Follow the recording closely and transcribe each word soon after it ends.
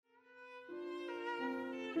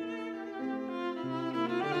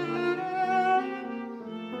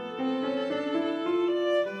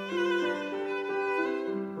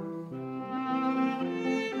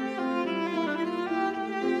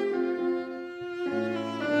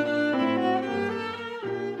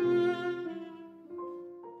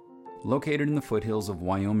Located in the foothills of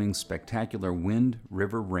Wyoming's spectacular Wind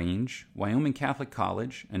River Range, Wyoming Catholic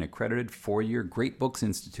College, an accredited four-year Great Books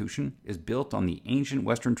institution, is built on the ancient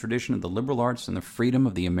Western tradition of the liberal arts and the freedom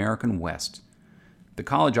of the American West. The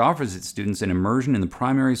college offers its students an immersion in the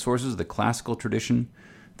primary sources of the classical tradition,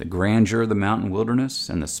 the grandeur of the mountain wilderness,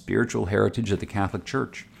 and the spiritual heritage of the Catholic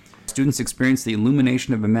Church. Students experience the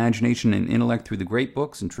illumination of imagination and intellect through the great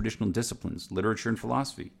books and traditional disciplines, literature and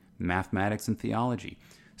philosophy, mathematics and theology,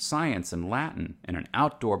 science and Latin, and an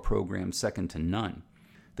outdoor program second to none.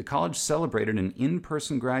 The college celebrated an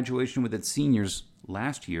in-person graduation with its seniors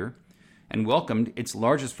last year and welcomed its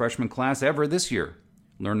largest freshman class ever this year.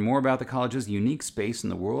 Learn more about the college's unique space in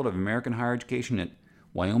the world of American higher education at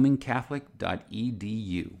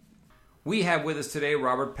wyomingcatholic.edu. We have with us today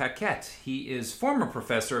Robert Paquette. He is former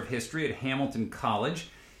professor of history at Hamilton College.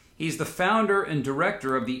 He's the founder and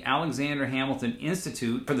director of the Alexander Hamilton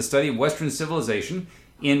Institute for the Study of Western Civilization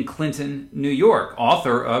in Clinton, New York,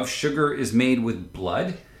 author of Sugar is Made with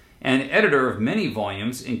Blood, and editor of many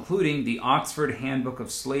volumes, including the Oxford Handbook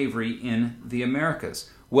of Slavery in the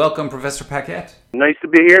Americas. Welcome, Professor Paquette. Nice to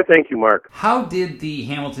be here. Thank you, Mark. How did the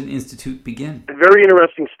Hamilton Institute begin? A very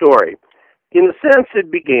interesting story. In a sense,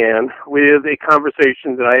 it began with a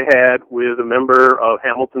conversation that I had with a member of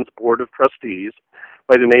Hamilton's Board of Trustees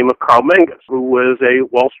by the name of Carl Menges, who was a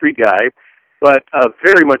Wall Street guy, but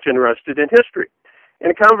very much interested in history. And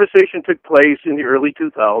a conversation took place in the early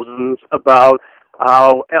 2000s about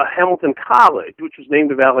how Hamilton College, which was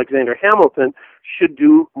named of Alexander Hamilton, should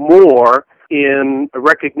do more in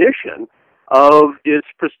recognition of its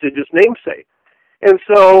prestigious namesake. And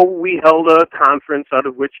so we held a conference out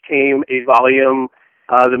of which came a volume,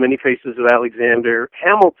 The Many Faces of Alexander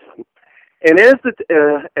Hamilton. And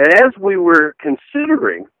as we were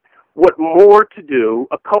considering what more to do,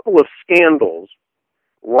 a couple of scandals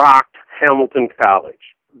rocked Hamilton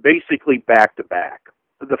College, basically back to back.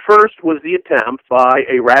 The first was the attempt by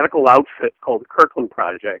a radical outfit called the Kirkland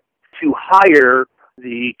Project to hire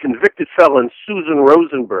the convicted felon Susan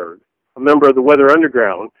Rosenberg, a member of the Weather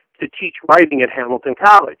Underground, to teach writing at Hamilton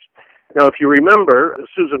College. Now, if you remember,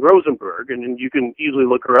 Susan Rosenberg, and you can easily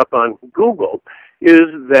look her up on Google,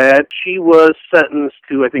 is that she was sentenced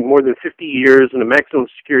to, I think, more than 50 years in a maximum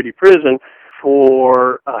security prison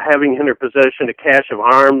for having in her possession a cache of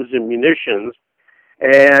arms and munitions.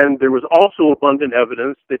 And there was also abundant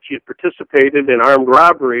evidence that she had participated in armed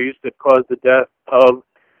robberies that caused the death of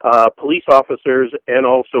police officers and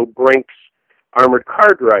also Brink's armored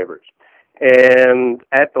car drivers. And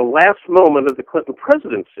at the last moment of the Clinton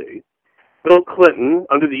presidency, Bill Clinton,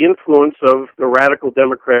 under the influence of the radical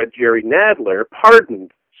Democrat Jerry Nadler,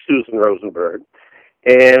 pardoned Susan Rosenberg.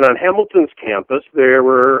 And on Hamilton's campus, there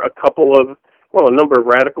were a number of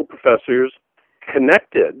radical professors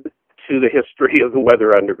connected to the history of the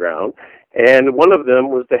Weather Underground. And one of them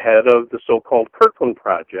was the head of the so-called Kirkland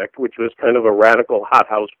Project, which was kind of a radical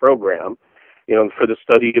hothouse program, for the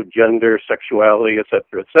study of gender, sexuality, et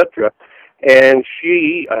cetera, et cetera. And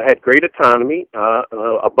she had great autonomy,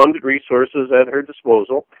 abundant resources at her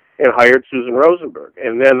disposal, and hired Susan Rosenberg.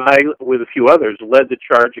 And then I, with a few others, led the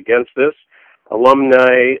charge against this.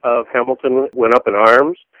 Alumni of Hamilton went up in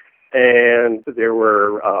arms, and there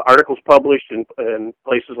were articles published in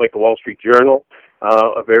places like the Wall Street Journal,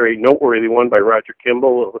 a very noteworthy one by Roger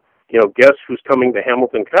Kimball, guess who's coming to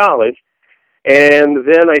Hamilton College. And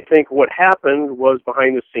then I think what happened was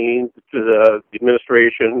behind the scenes, the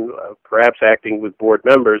administration, perhaps acting with board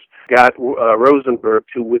members, got Rosenberg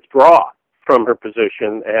to withdraw from her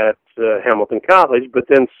position at Hamilton College. But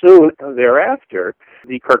then soon thereafter,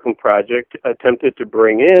 the Kirkland Project attempted to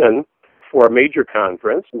bring in, for a major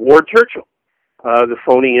conference, Ward Churchill, the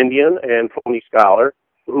phony Indian and phony scholar,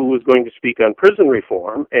 who was going to speak on prison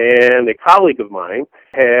reform. And a colleague of mine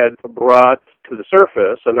had brought to the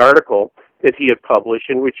surface an article that he had published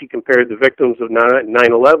in which he compared the victims of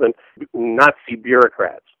 9/11 Nazi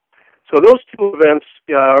bureaucrats. So those two events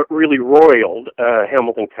really roiled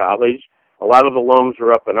Hamilton College. A lot of alums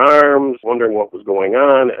were up in arms, wondering what was going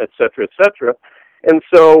on, et cetera, et cetera. And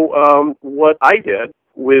so what I did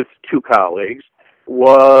with two colleagues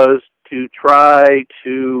was to try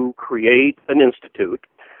to create an institute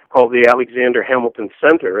called the Alexander Hamilton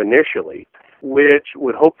Center initially, which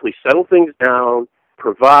would hopefully settle things down,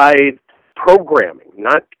 provide programming,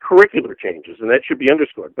 not curricular changes, and that should be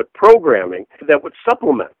underscored, but programming that would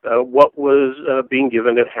supplement what was being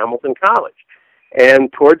given at Hamilton College.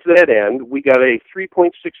 And towards that end, we got a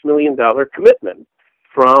 $3.6 million commitment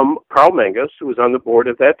from Carl Menges, who was on the board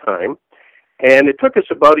at that time, and it took us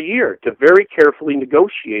about a year to very carefully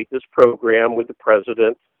negotiate this program with the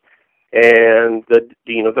president and the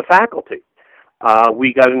dean of the faculty.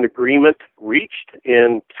 We got an agreement reached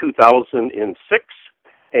in 2006,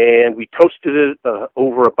 and we toasted it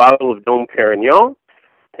over a bottle of Dom Perignon,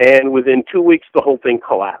 and within 2 weeks, the whole thing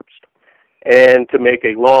collapsed. And to make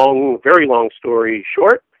a long, very long story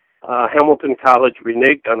short, Hamilton College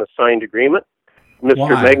reneged on a signed agreement.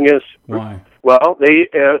 Mr. Menges. Why? Well, they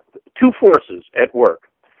two forces at work.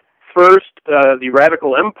 First, the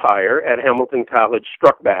radical empire at Hamilton College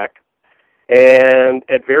struck back, and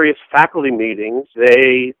at various faculty meetings,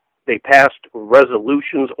 they passed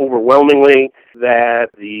resolutions overwhelmingly that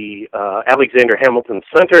the Alexander Hamilton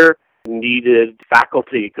Center needed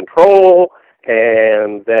faculty control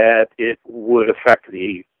and that it would affect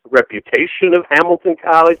the reputation of Hamilton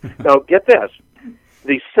College. Now, get this.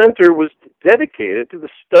 The center was dedicated to the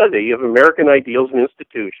study of American ideals and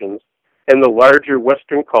institutions and the larger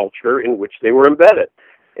Western culture in which they were embedded.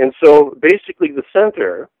 And so basically the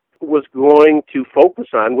center was going to focus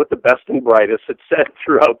on what the best and brightest had said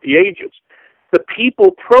throughout the ages. The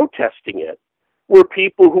people protesting it were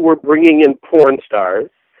people who were bringing in porn stars,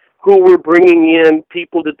 who were bringing in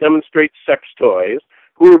people to demonstrate sex toys,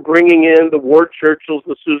 who were bringing in the Ward Churchills,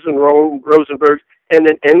 the Susan Rosenbergs, and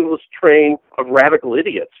an endless train of radical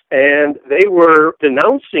idiots. And they were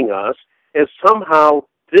denouncing us as somehow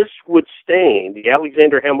this would stain, the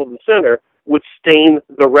Alexander Hamilton Center would stain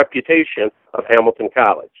the reputation of Hamilton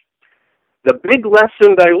College. The big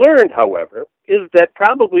lesson I learned, however, is that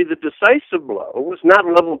probably the decisive blow was not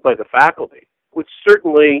leveled by the faculty, which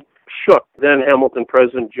certainly shook then Hamilton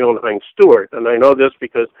President Joan Hines Stewart. And I know this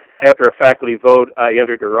because after a faculty vote, I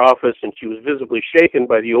entered her office and she was visibly shaken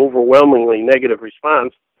by the overwhelmingly negative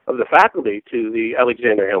response of the faculty to the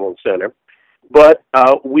Alexander Hamilton Center. But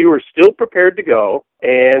we were still prepared to go,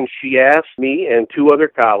 and she asked me and two other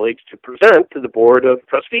colleagues to present to the Board of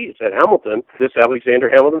Trustees at Hamilton this Alexander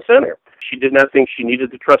Hamilton Center. She did not think she needed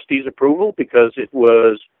the trustees' approval because it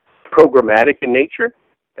was programmatic in nature.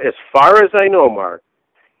 As far as I know, Mark,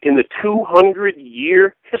 in the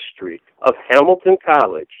 200-year history of Hamilton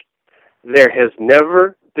College, there has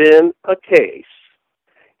never been a case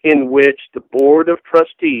in which the Board of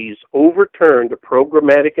Trustees overturned a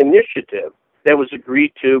programmatic initiative that was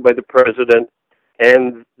agreed to by the president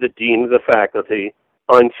and the dean of the faculty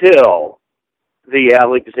until the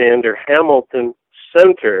Alexander Hamilton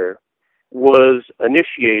Center was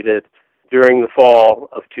initiated during the fall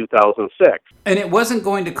of 2006. And it wasn't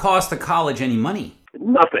going to cost the college any money.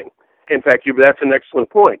 Nothing. In fact, that's an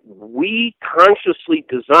excellent point. We consciously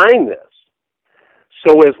designed this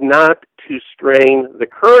so as not to strain the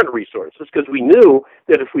current resources, because we knew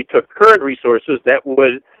that if we took current resources, that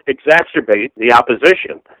would exacerbate the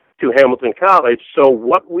opposition to Hamilton College. So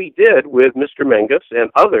what we did with Mr. Menges and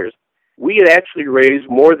others, we had actually raised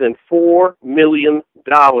more than $4 million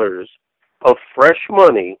of fresh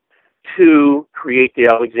money to create the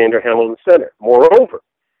Alexander Hamilton Center. Moreover,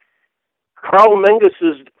 Carl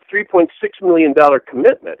Menges' $3.6 million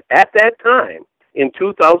commitment at that time in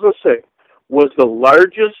 2006 was the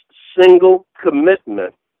largest single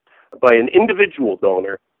commitment by an individual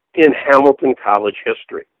donor in Hamilton College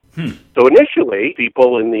history. So initially,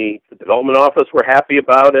 people in the development office were happy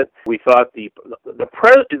about it. We thought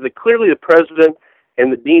clearly the president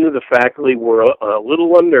and the dean of the faculty were a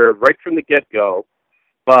little unnerved right from the get-go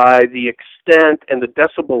by the extent and the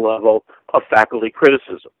decibel level of faculty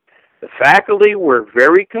criticism. The faculty were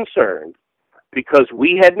very concerned because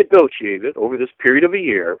we had negotiated over this period of a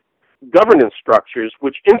year governance structures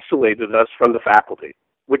which insulated us from the faculty,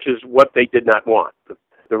 which is what they did not want,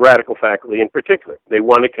 the radical faculty in particular. They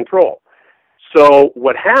wanted control. So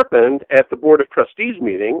what happened at the Board of Trustees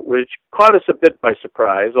meeting, which caught us a bit by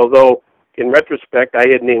surprise, although in retrospect I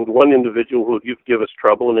had named one individual who would give us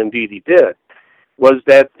trouble, and indeed he did, was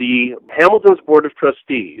that the Hamilton's Board of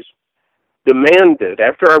Trustees demanded,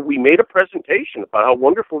 after we made a presentation about how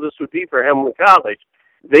wonderful this would be for Hamilton College,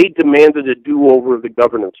 they demanded a do-over of the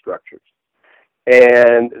governance structures.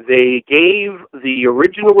 And they gave the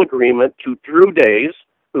original agreement to Drew Days,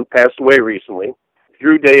 who passed away recently.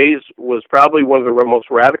 Drew Days was probably one of the most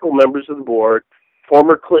radical members of the board,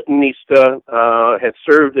 former Clintonista, had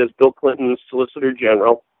served as Bill Clinton's Solicitor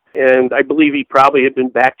General, and I believe he probably had been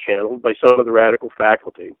back-channeled by some of the radical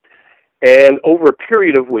faculty. And over a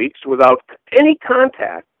period of weeks, without any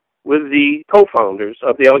contact with the co-founders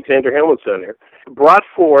of the Alexander Hamilton Center, brought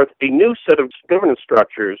forth a new set of governance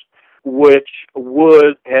structures which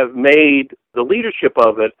would have made the leadership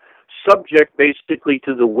of it subject basically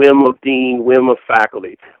to the whim of dean, whim of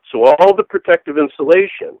faculty. So all the protective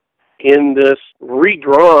insulation in this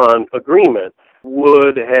redrawn agreement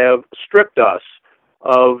would have stripped us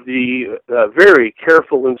of the very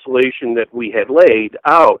careful insulation that we had laid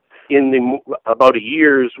out in about a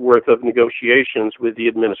year's worth of negotiations with the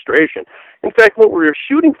administration. In fact, what we were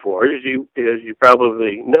shooting for, as you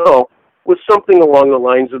probably know, was something along the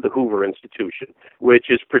lines of the Hoover Institution, which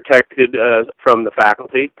is protected from the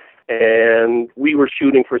faculty, and we were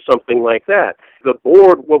shooting for something like that. The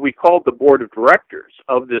board, what we called the board of directors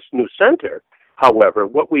of this new center, however,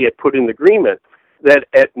 what we had put in the agreement, that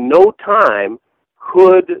at no time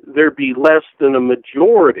could there be less than a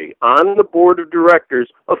majority on the board of directors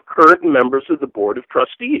of current members of the board of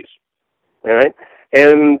trustees. All right?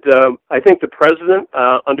 And I think the president,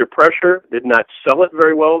 under pressure, did not sell it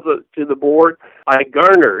very well to the board. I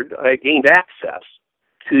gained access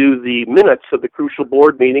to the minutes of the crucial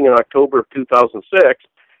board meeting in October of 2006,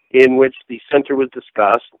 in which the center was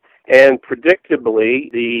discussed, and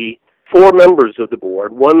predictably, the 4 members of the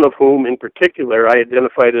board, one of whom in particular I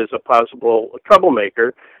identified as a possible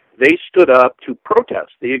troublemaker, they stood up to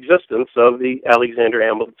protest the existence of the Alexander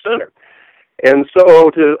Hamilton Center. And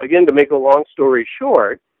so, to make a long story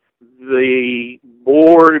short, the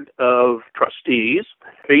board of trustees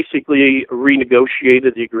basically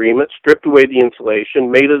renegotiated the agreement, stripped away the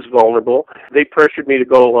insulation, made us vulnerable. They pressured me to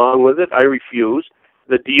go along with it. I refused.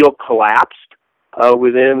 The deal collapsed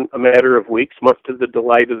within a matter of weeks, much to the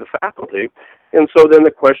delight of the faculty. And so then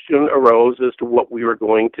the question arose as to what we were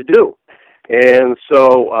going to do. And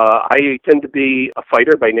so I tend to be a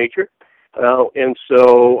fighter by nature. And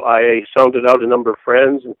so I sounded out a number of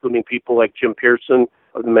friends, including people like Jim Pearson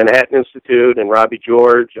of the Manhattan Institute and Robbie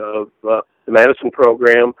George of the Madison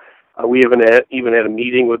program. We even had a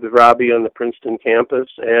meeting with Robbie on the Princeton campus,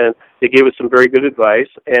 and they gave us some very good advice.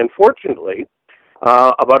 And fortunately,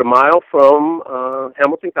 about a mile from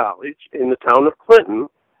Hamilton College in the town of Clinton,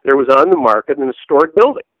 there was on the market an historic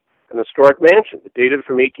building, an historic mansion, dated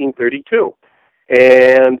from 1832.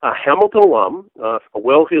 And a Hamilton alum, a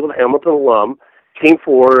well-heeled Hamilton alum, came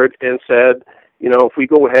forward and said, if we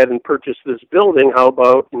go ahead and purchase this building, how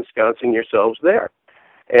about ensconcing yourselves there?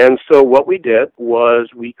 And so what we did was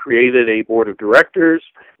we created a board of directors.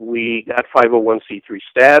 We got 501c3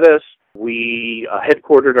 status. We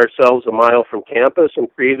headquartered ourselves a mile from campus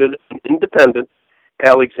and created an independent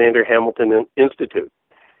Alexander Hamilton Institute.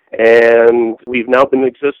 And we've now been in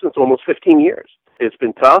existence almost 15 years. It's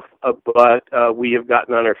been tough, but we have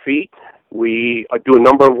gotten on our feet. We do a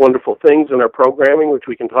number of wonderful things in our programming, which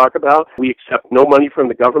we can talk about. We accept no money from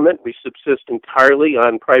the government. We subsist entirely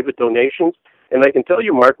on private donations. And I can tell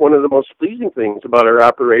you, Mark, one of the most pleasing things about our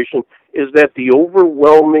operation is that the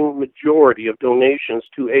overwhelming majority of donations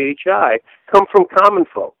to AHI come from common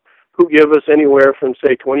folk who give us anywhere from,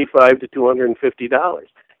 say, $25 to $250.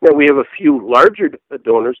 Now, we have a few larger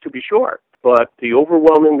donors, to be sure, but the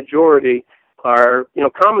overwhelming majority are,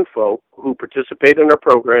 common folk who participate in our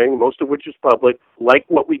programming, most of which is public, like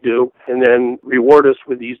what we do, and then reward us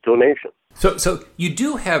with these donations. So you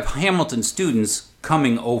do have Hamilton students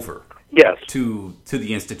coming over. Yes. To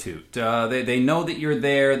the Institute. They know that you're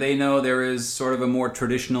there. They know there is sort of a more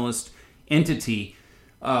traditionalist entity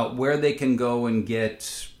where they can go and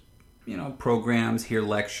get, programs, hear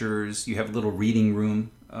lectures. You have a little reading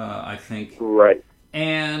room, I think. Right.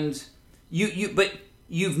 And but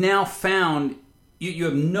you've now found you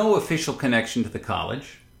have no official connection to the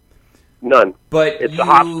college. None. But it's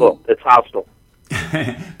hostile. It's hostile.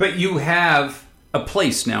 But you have a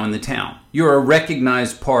place now in the town. You're a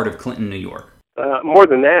recognized part of Clinton, New York. More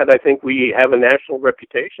than that, I think we have a national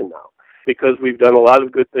reputation now because we've done a lot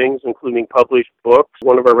of good things, including published books.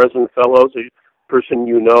 One of our resident fellows, a person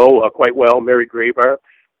quite well, Mary Graber,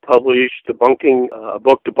 published a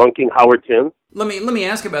book debunking Howard Zinn. Let me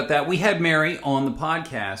ask about that. We had Mary on the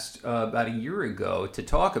podcast about a year ago to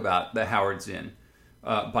talk about the Howard Zinn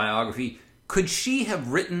biography. Could she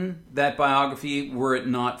have written that biography were it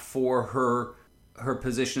not for her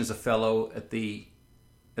position as a fellow at the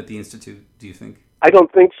Institute, do you think? I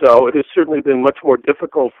don't think so. It has certainly been much more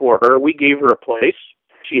difficult for her. We gave her a place.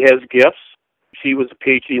 She has gifts. She was a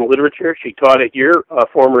PhD in literature. She taught at your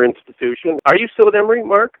former institution. Are you still at Emory,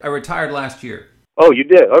 Mark? I retired last year. Oh, you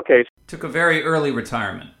did? Okay. Took a very early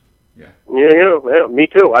retirement. Yeah. Yeah, me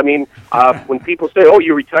too. I mean, when people say, oh,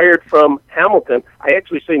 you retired from Hamilton, I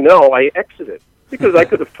actually say, no, I exited. Because I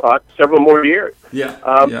could have taught several more years.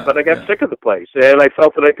 But I got sick of the place, and I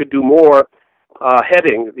felt that I could do more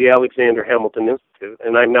heading the Alexander Hamilton Institute,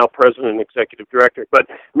 and I'm now president and executive director. But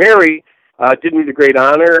Mary did me the great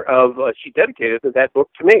honor of, she dedicated that book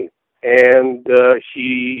to me, and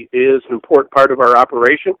she is an important part of our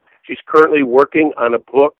operation. She's currently working on a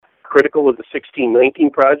book critical of the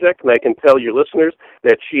 1619 Project, and I can tell your listeners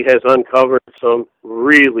that she has uncovered some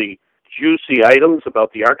really juicy items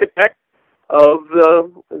about the architect of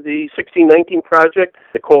the 1619 project,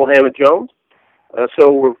 Nicole Hannah-Jones.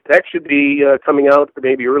 So that should be coming out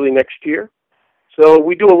maybe early next year. So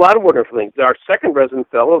we do a lot of wonderful things. Our second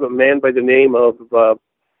resident fellow, a man by the name of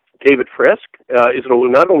David Frisk, is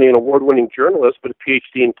not only an award-winning journalist, but a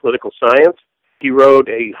PhD in political science. He wrote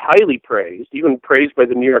a highly praised, even praised by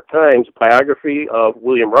the New York Times, biography of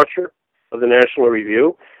William Rusher of the National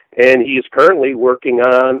Review, and he is currently working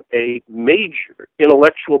on a major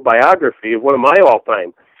intellectual biography of one of my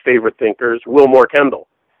all-time favorite thinkers, Wilmore Kendall,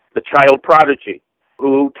 the child prodigy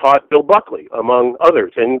who taught Bill Buckley, among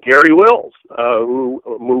others, and Gary Wills, who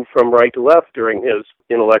moved from right to left during his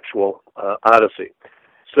intellectual odyssey.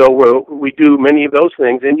 So we do many of those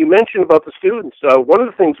things. And you mentioned about the students. One of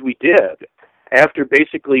the things we did after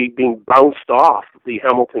basically being bounced off the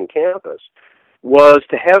Hamilton campus was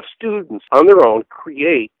to have students on their own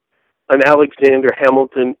create an Alexander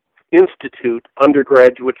Hamilton Institute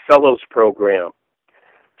undergraduate fellows program.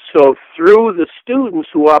 So through the students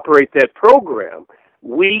who operate that program,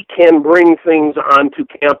 we can bring things onto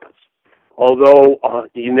campus. Although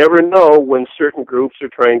you never know when certain groups are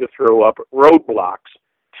trying to throw up roadblocks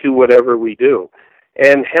to whatever we do.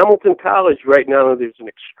 And Hamilton College right now, there's an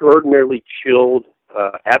extraordinarily chilled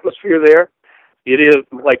atmosphere there. It is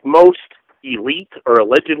like most elite or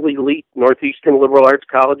allegedly elite Northeastern liberal arts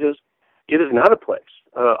colleges. It is not a place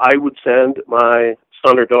I would send my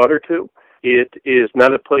son or daughter to. It is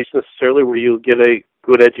not a place necessarily where you'll get a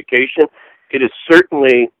good education. It has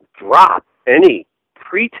certainly dropped any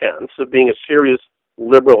pretense of being a serious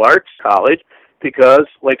liberal arts college because,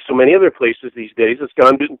 like so many other places these days, it's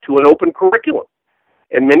gone to an open curriculum.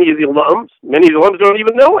 And many of the alums don't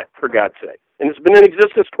even know it, for God's sake. And it's been in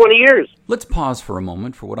existence 20 years. Let's pause for a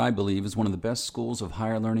moment for what I believe is one of the best schools of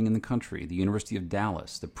higher learning in the country, the University of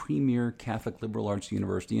Dallas, the premier Catholic liberal arts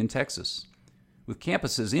university in Texas. With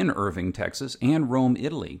campuses in Irving, Texas, and Rome,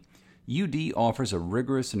 Italy, UD offers a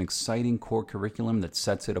rigorous and exciting core curriculum that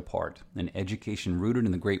sets it apart, an education rooted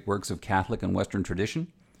in the great works of Catholic and Western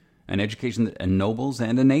tradition, an education that ennobles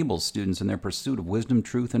and enables students in their pursuit of wisdom,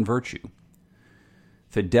 truth, and virtue.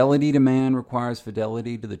 Fidelity to man requires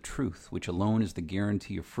fidelity to the truth, which alone is the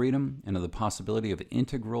guarantee of freedom and of the possibility of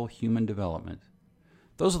integral human development.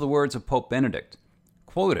 Those are the words of Pope Benedict,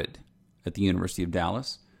 quoted at the University of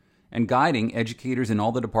Dallas, and guiding educators in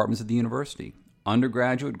all the departments of the university.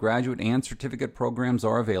 Undergraduate, graduate, and certificate programs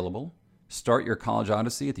are available. Start your college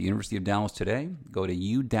odyssey at the University of Dallas today. Go to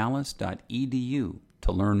udallas.edu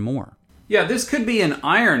to learn more. Yeah, this could be an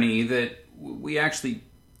irony that we actually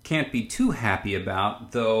can't be too happy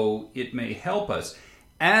about, though it may help us.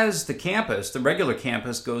 As the campus, the regular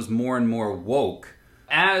campus, goes more and more woke,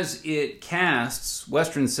 as it casts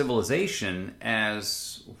Western civilization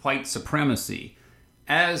as white supremacy,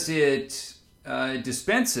 as it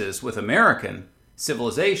dispenses with American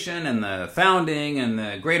civilization and the founding and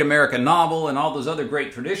the great American novel and all those other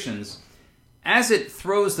great traditions, as it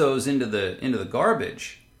throws those into the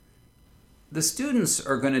garbage, the students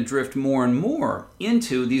are going to drift more and more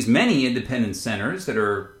into these many independent centers that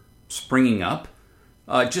are springing up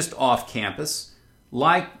just off campus,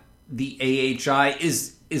 like the AHI.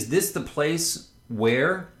 Is this the place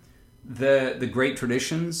where the great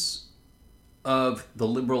traditions of the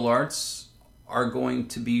liberal arts are going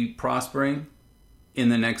to be prospering in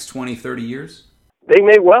the next 20, 30 years? They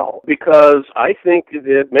may well, because I think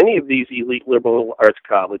that many of these elite liberal arts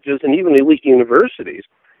colleges and even elite universities,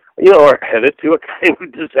 are headed to a kind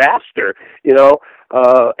of disaster,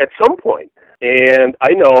 at some point. And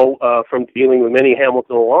I know from dealing with many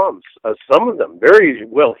Hamilton alums, some of them, very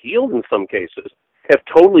well heeled in some cases, have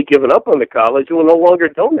totally given up on the college and will no longer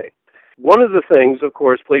donate. One of the things, of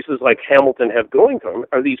course, places like Hamilton have going for them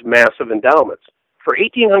are these massive endowments. For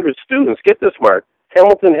 1,800 students, get this, Mark,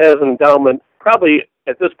 Hamilton has an endowment probably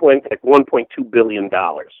at this point like $1.2 billion.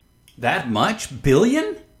 That much?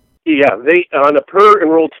 Billion? Yeah, on a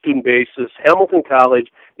per-enrolled student basis, Hamilton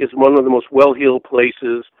College is one of the most well-heeled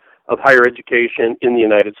places of higher education in the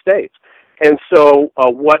United States. And so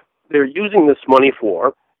what they're using this money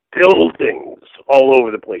for, buildings all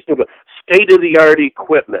over the place, state-of-the-art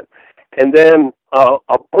equipment, and then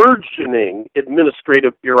a burgeoning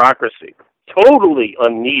administrative bureaucracy, totally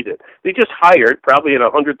unneeded. They just hired, probably at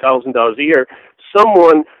 $100,000 a year,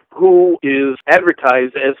 someone who is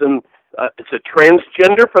advertised as it's a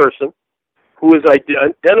transgender person who is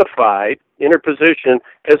identified in her position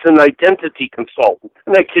as an identity consultant.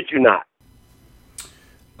 And I kid you not.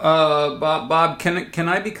 Bob, can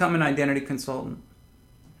I become an identity consultant?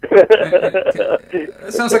 That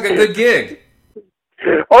sounds like a good gig.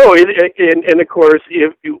 Oh, and of course,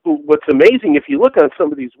 what's amazing, if you look on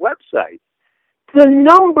some of these websites, the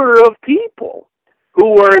number of people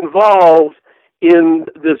who are involved in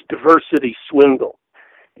this diversity swindle.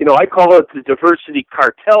 I call it the diversity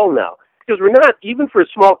cartel now, because we're not, even for a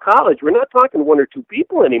small college, we're not talking one or two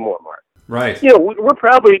people anymore, Mark. Right. We're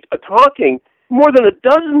probably talking more than a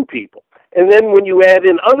dozen people. And then when you add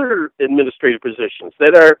in other administrative positions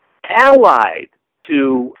that are allied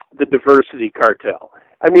to the diversity cartel,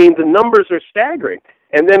 the numbers are staggering.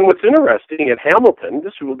 And then what's interesting at Hamilton,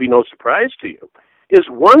 this will be no surprise to you, is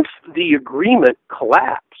once the agreement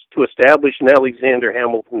collapsed to establish an Alexander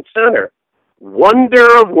Hamilton Center, wonder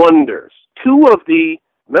of wonders, two of the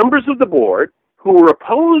members of the board who were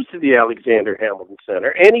opposed to the Alexander Hamilton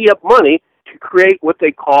Center ante up money to create what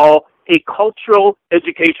they call a cultural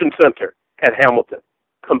education center at Hamilton,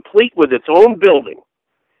 complete with its own building.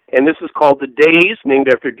 And this is called the Days, named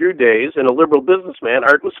after Drew Days, and a liberal businessman,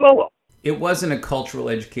 Art Masolo. It wasn't a cultural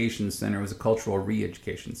education center. It was a cultural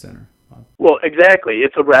re-education center. Well, exactly.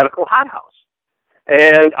 It's a radical hothouse.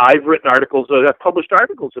 And I've written articles, I've published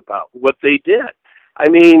articles about what they did.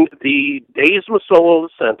 The Days Masolo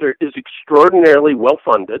Center is extraordinarily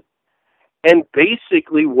well-funded. And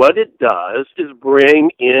basically what it does is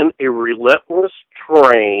bring in a relentless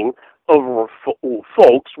train of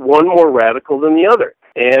folks, one more radical than the other.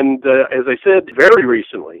 And as I said very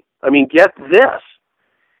recently, get this.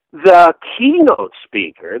 The keynote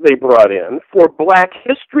speaker they brought in for Black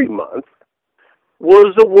History Month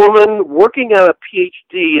was a woman working on a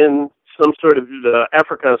PhD in some sort of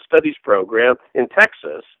Africana Studies program in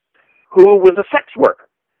Texas who was a sex worker.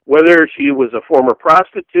 Whether she was a former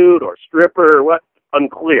prostitute or stripper or what,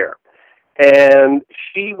 unclear. And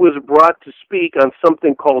she was brought to speak on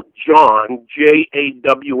something called Jawn,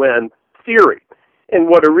 J-A-W-N, theory. And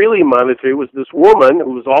what it really amounted to was this woman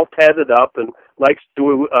who was all tatted up and likes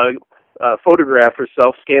to photograph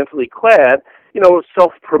herself scantily clad,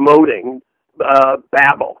 self-promoting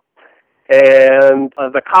babble. And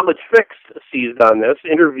the College Fix seized on this,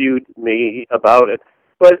 interviewed me about it.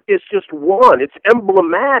 But it's just it's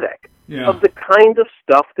emblematic of the kind of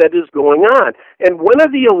stuff that is going on. And one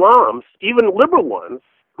of the alums, even liberal ones,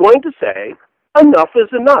 going to say, enough is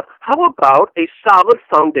enough. How about a solid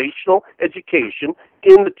foundational education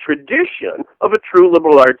in the tradition of a true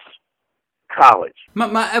liberal arts college?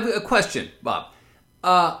 I have a question, Bob.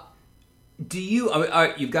 Do you,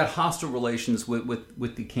 you've got hostile relations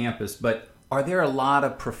with the campus, but are there a lot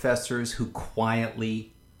of professors who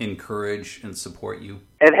quietly encourage and support you?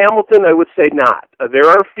 At Hamilton, I would say not. There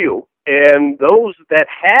are a few, and those that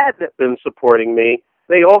had been supporting me,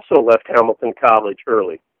 they also left Hamilton College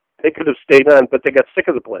early. They could have stayed on, but they got sick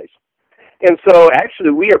of the place. And so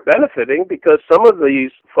actually we are benefiting because some of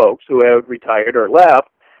these folks who have retired or left,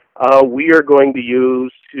 we are going to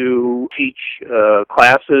use to teach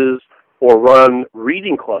classes or run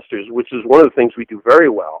reading clusters, which is one of the things we do very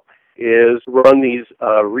well, is run these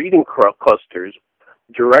reading clusters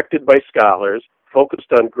directed by scholars,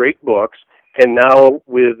 focused on great books, and now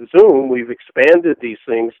with Zoom, we've expanded these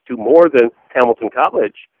things to more than Hamilton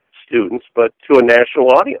College students, but to a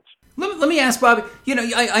national audience. Let me ask, Bob,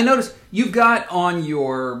 I noticed you've got on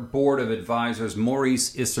your board of advisors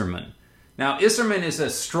Maurice Isserman. Now, Isserman is a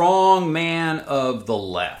strong man of the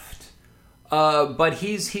left, but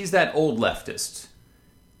he's that old leftist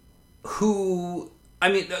who,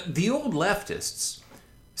 the old leftists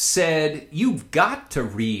said, you've got to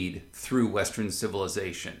read through Western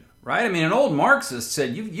civilization, right? An old Marxist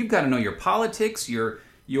said, you've got to know your politics, your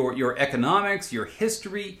economics, your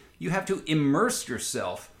history. You have to immerse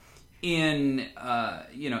yourself in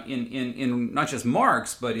not just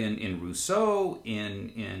Marx, but in Rousseau,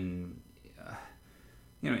 in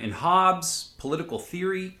Hobbes, political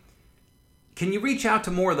theory. Can you reach out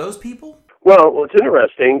to more of those people? Well, it's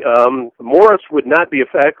interesting. Morris would not be a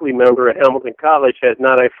faculty member at Hamilton College had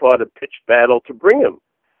not I fought a pitched battle to bring him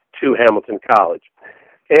to Hamilton College.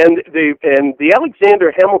 And the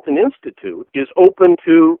Alexander Hamilton Institute is open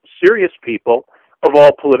to serious people of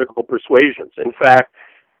all political persuasions. In fact,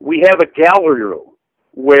 we have a gallery room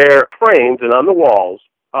where framed and on the walls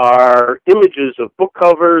are images of book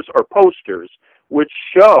covers or posters which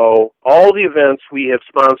show all the events we have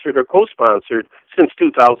sponsored or co-sponsored since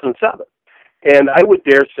 2007. And I would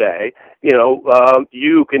dare say,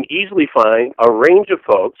 you can easily find a range of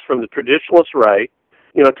folks from the traditionalist right,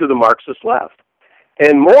 to the Marxist left.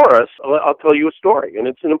 And Morris, I'll tell you a story, and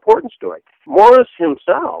it's an important story. Morris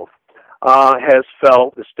himself has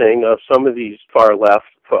felt the sting of some of these far left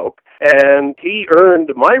folk, and he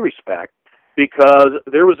earned my respect because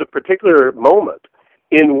there was a particular moment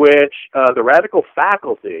in which the radical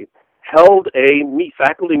faculty held a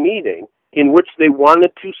faculty meeting in which they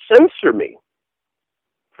wanted to censor me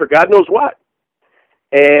for God knows what.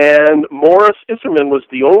 And Morris Isserman was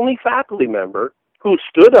the only faculty member who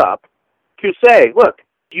stood up to say, look,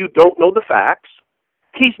 you don't know the facts.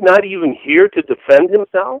 He's not even here to defend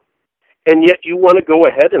himself, and yet you want to go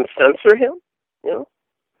ahead and censor him? You know?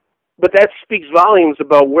 But that speaks volumes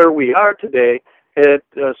about where we are today at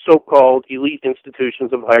so-called elite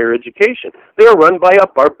institutions of higher education. They are run by a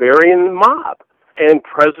barbarian mob, and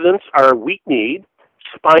presidents are weak-kneed,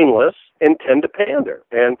 spineless, and tend to pander.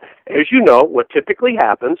 And as you know, what typically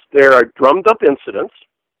happens, there are drummed-up incidents,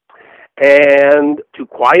 and to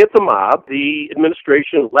quiet the mob, the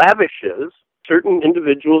administration lavishes certain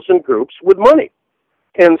individuals and groups with money.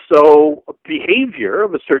 And so behavior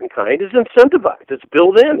of a certain kind is incentivized. It's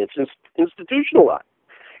built in. It's institutionalized.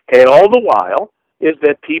 And all the while is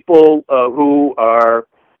that people who are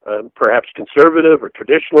perhaps conservative or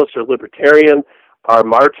traditionalist or libertarian are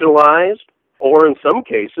marginalized or in some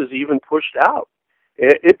cases even pushed out.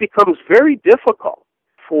 It becomes very difficult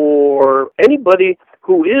for anybody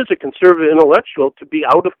who is a conservative intellectual to be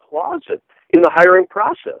out of closet in the hiring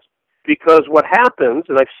process. Because what happens,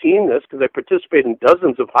 and I've seen this because I participate in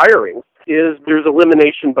dozens of hirings, is there's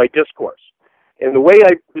elimination by discourse. And the way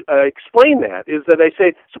I explain that is that I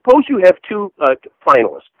say, suppose you have two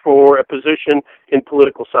finalists for a position in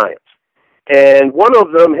political science. And one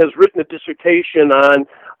of them has written a dissertation on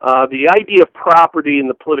the idea of property in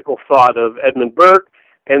the political thought of Edmund Burke,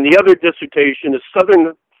 and the other dissertation is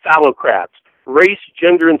Southern Phallocrats, Race,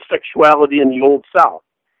 Gender, and Sexuality in the Old South.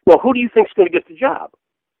 Well, who do you think is going to get the job?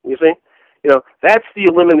 You see? That's the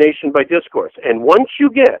elimination by discourse. And once you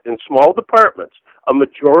get, in small departments, a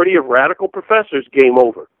majority of radical professors, game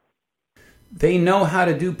over. They know how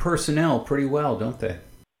to do personnel pretty well, don't they?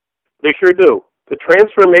 They sure do. The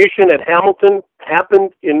transformation at Hamilton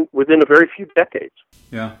happened within a very few decades.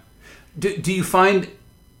 Yeah. Do you find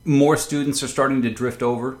more students are starting to drift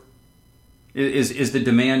over? Is the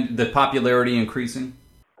demand, the popularity increasing?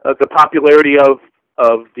 The popularity of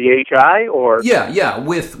the HI, or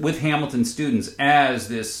with Hamilton students as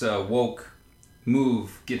this woke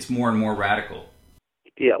move gets more and more radical.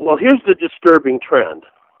 Yeah, well, here's the disturbing trend,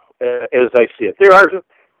 as I see it.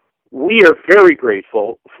 We are very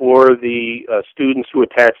grateful for the students who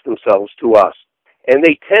attach themselves to us, and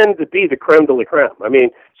they tend to be the creme de la creme. I mean,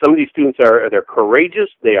 some of these students they're courageous,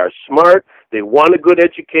 they are smart, they want a good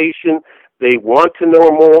education. They want to know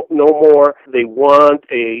more. They want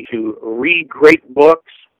to read great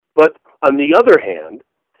books. But on the other hand,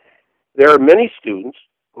 there are many students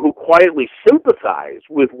who quietly sympathize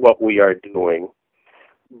with what we are doing,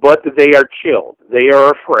 but they are chilled. They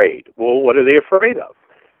are afraid. Well, what are they afraid of?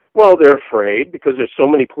 Well, they're afraid because there's so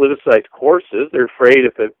many politicized courses. They're afraid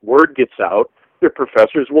if a word gets out, their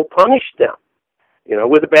professors will punish them,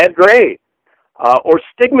 with a bad grade, or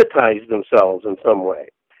stigmatize themselves in some way.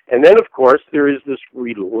 And then, of course, there is this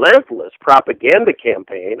relentless propaganda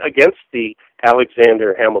campaign against the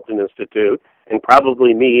Alexander Hamilton Institute, and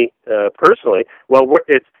probably me personally. Well,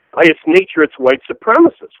 it's by its nature, it's white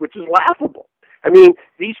supremacist, which is laughable. I mean,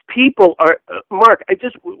 these people are, Mark,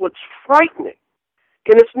 what's frightening,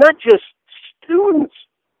 and it's not just students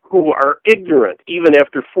who are ignorant, even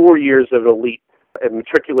after 4 years of elite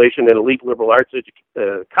matriculation at elite liberal arts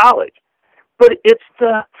college, but it's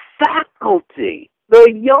the faculty,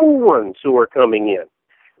 the young ones who are coming in.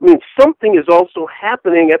 I mean, something is also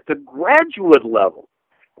happening at the graduate level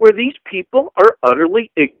where these people are utterly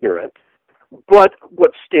ignorant. But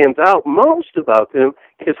what stands out most about them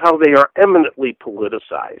is how they are eminently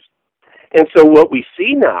politicized. And so what we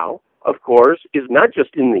see now, of course, is not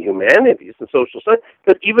just in the humanities and social science,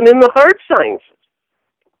 but even in the hard sciences.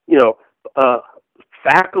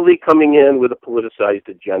 Faculty coming in with a politicized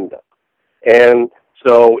agenda. And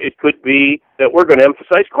so it could be that we're going to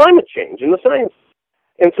emphasize climate change in the sciences.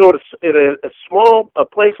 And so at a small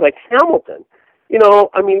place like Hamilton,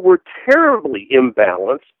 we're terribly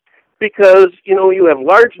imbalanced because, you have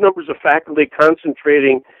large numbers of faculty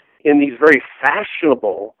concentrating in these very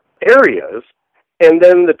fashionable areas, and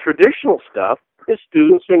then the traditional stuff, the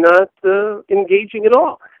students are not engaging at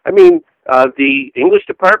all. I mean, the English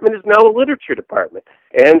department is now a literature department,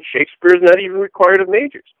 and Shakespeare is not even required of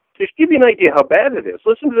majors. Just to give you an idea how bad it is,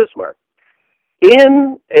 listen to this, Mark.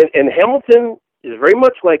 And Hamilton is very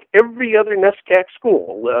much like every other NESCAC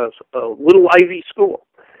school, little Ivy school,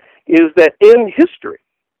 is that in history,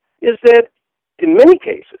 is that in many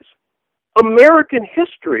cases, American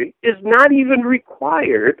history is not even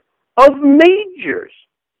required of majors.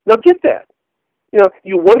 Now get that.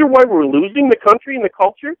 You wonder why we're losing the country and the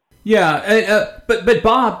culture? Yeah, but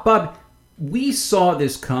Bob, we saw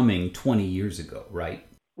this coming 20 years ago, right?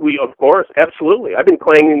 Of course, absolutely. I've been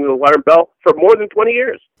clanging the alarm bell for more than 20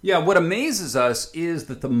 years. Yeah, what amazes us is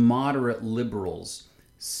that the moderate liberals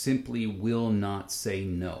simply will not say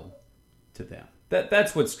no to them.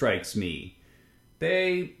 That's what strikes me.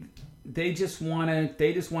 They just want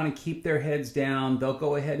to keep their heads down. They'll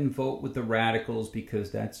go ahead and vote with the radicals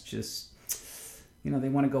because that's just, they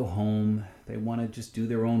want to go home. They want to just do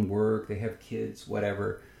their own work. They have kids,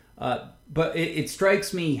 whatever. But it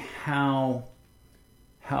strikes me how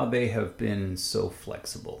they have been so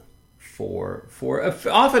flexible for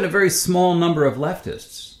often a very small number of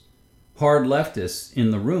leftists, hard leftists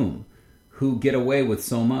in the room, who get away with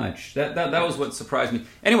so much. That was what surprised me.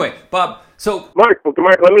 Anyway, Bob. So Mark,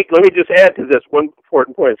 let me just add to this one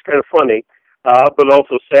important point. It's kind of funny, but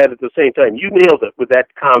also sad at the same time. You nailed it with that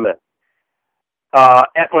comment.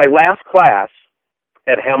 At my last class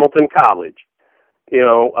at Hamilton College,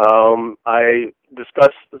 I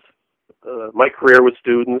discussed my career with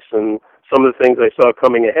students and some of the things I saw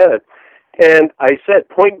coming ahead. And I said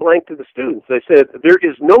point blank to the students, I said, there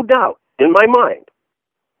is no doubt in my mind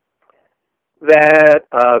that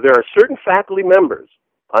there are certain faculty members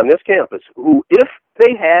on this campus who, if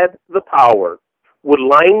they had the power, would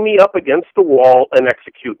line me up against the wall and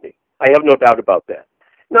execute me. I have no doubt about that.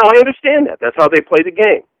 Now, I understand that. That's how they play the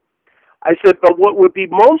game. I said, but what would be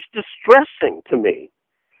most distressing to me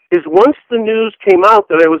is once the news came out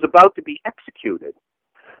that I was about to be executed,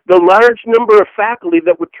 the large number of faculty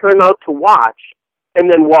that would turn out to watch and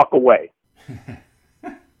then walk away.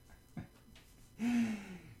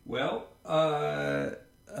 Well,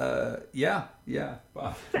 yeah,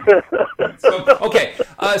 Bob. So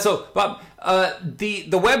Bob, the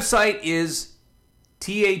website is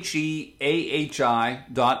theahi.org,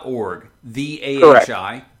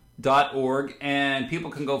 theahi.org, and people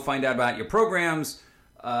can go find out about your programs,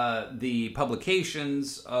 the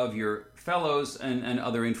publications of your fellows, and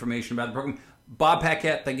other information about the program. Bob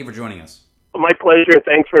Paquette, thank you for joining us. My pleasure.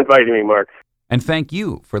 Thanks for inviting me, Mark. And thank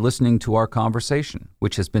you for listening to our conversation,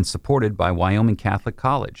 which has been supported by Wyoming Catholic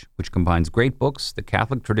College, which combines great books, the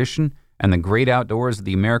Catholic tradition, and the great outdoors of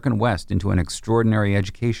the American West into an extraordinary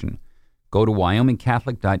education. Go to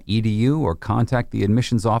wyomingcatholic.edu or contact the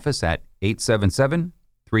admissions office at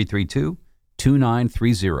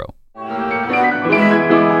 877-332-2930.